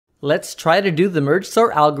Let's try to do the merge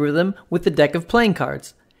sort algorithm with a deck of playing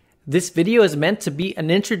cards. This video is meant to be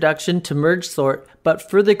an introduction to merge sort,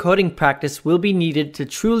 but further coding practice will be needed to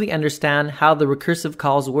truly understand how the recursive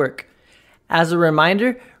calls work. As a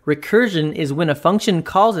reminder, recursion is when a function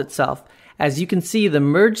calls itself. As you can see, the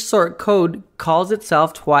merge sort code calls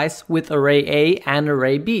itself twice with array A and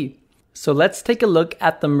array B. So let's take a look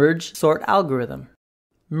at the merge sort algorithm.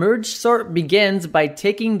 Merge sort begins by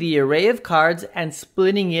taking the array of cards and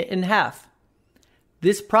splitting it in half.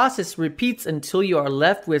 This process repeats until you are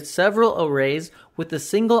left with several arrays with a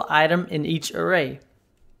single item in each array.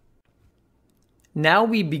 Now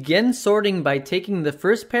we begin sorting by taking the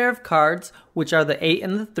first pair of cards, which are the 8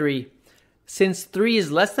 and the 3. Since 3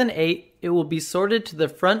 is less than 8, it will be sorted to the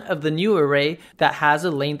front of the new array that has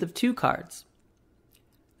a length of 2 cards.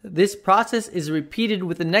 This process is repeated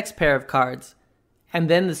with the next pair of cards, and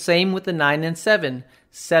then the same with the 9 and 7.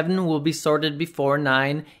 7 will be sorted before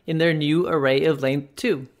 9 in their new array of length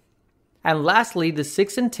 2. And lastly, the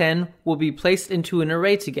 6 and 10 will be placed into an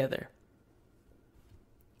array together.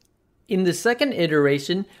 In the second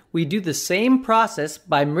iteration, we do the same process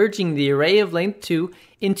by merging the array of length 2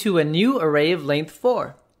 into a new array of length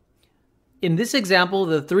 4. In this example,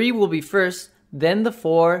 the 3 will be first, then the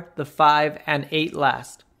 4, the 5, and 8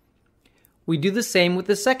 last. We do the same with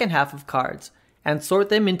the second half of cards and sort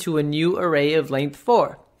them into a new array of length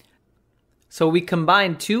 4. So we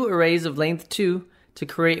combine 2 arrays of length 2 to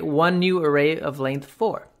create one new array of length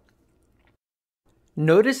 4.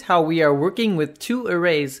 Notice how we are working with 2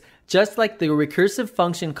 arrays just like the recursive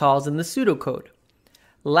function calls in the pseudocode.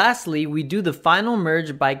 Lastly, we do the final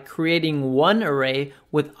merge by creating one array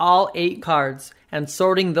with all 8 cards and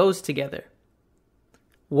sorting those together.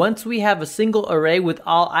 Once we have a single array with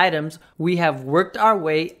all items, we have worked our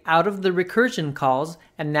way out of the recursion calls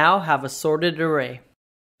and now have a sorted array.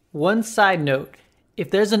 One side note, if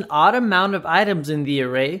there's an odd amount of items in the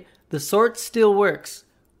array, the sort still works.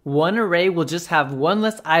 One array will just have one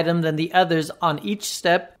less item than the others on each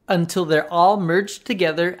step until they're all merged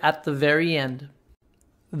together at the very end.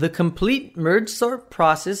 The complete merge sort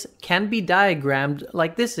process can be diagrammed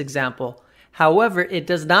like this example. However, it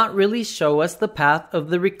does not really show us the path of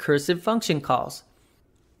the recursive function calls.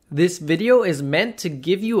 This video is meant to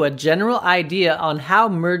give you a general idea on how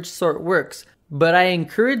merge sort works, but I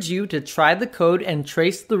encourage you to try the code and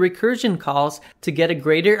trace the recursion calls to get a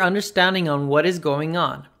greater understanding on what is going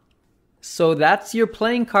on. So that's your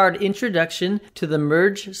playing card introduction to the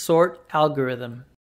merge sort algorithm.